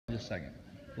second.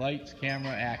 Lights,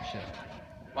 camera, action.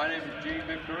 My name is Gene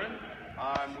Victorin.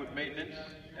 I'm with maintenance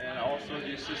and also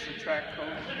the assistant track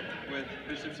coach with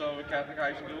Bishop Sullivan Catholic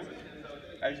High School.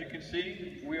 As you can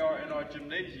see, we are in our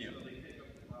gymnasium.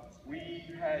 We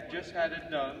had just had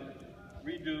it done,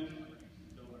 redo,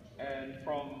 and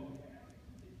from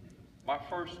my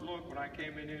first look when I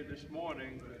came in here this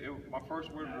morning, my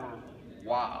first words were,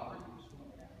 wow.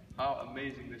 How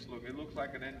amazing this looks. It looks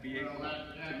like an NBA court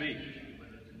to me.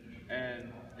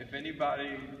 And if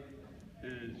anybody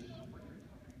is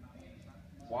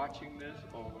watching this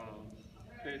or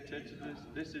pay attention to this,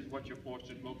 this is what your court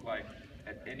should look like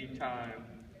at any time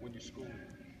when you school,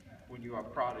 when you are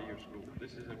proud of your school.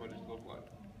 This is what it looks like.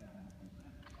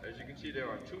 As you can see, there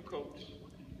are 2 coats.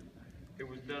 It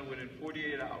was done within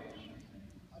 48 hours.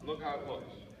 Look how it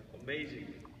looks. Amazing.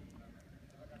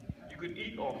 You could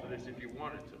eat off of this if you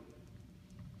wanted to.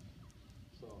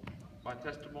 So, my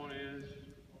testimony is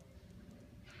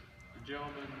the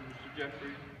gentleman, Mr. Jeffrey,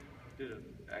 did an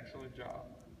excellent job.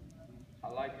 I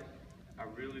like it. I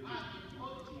really do.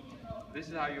 This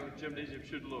is how your gymnasium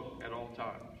should look at all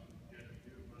times.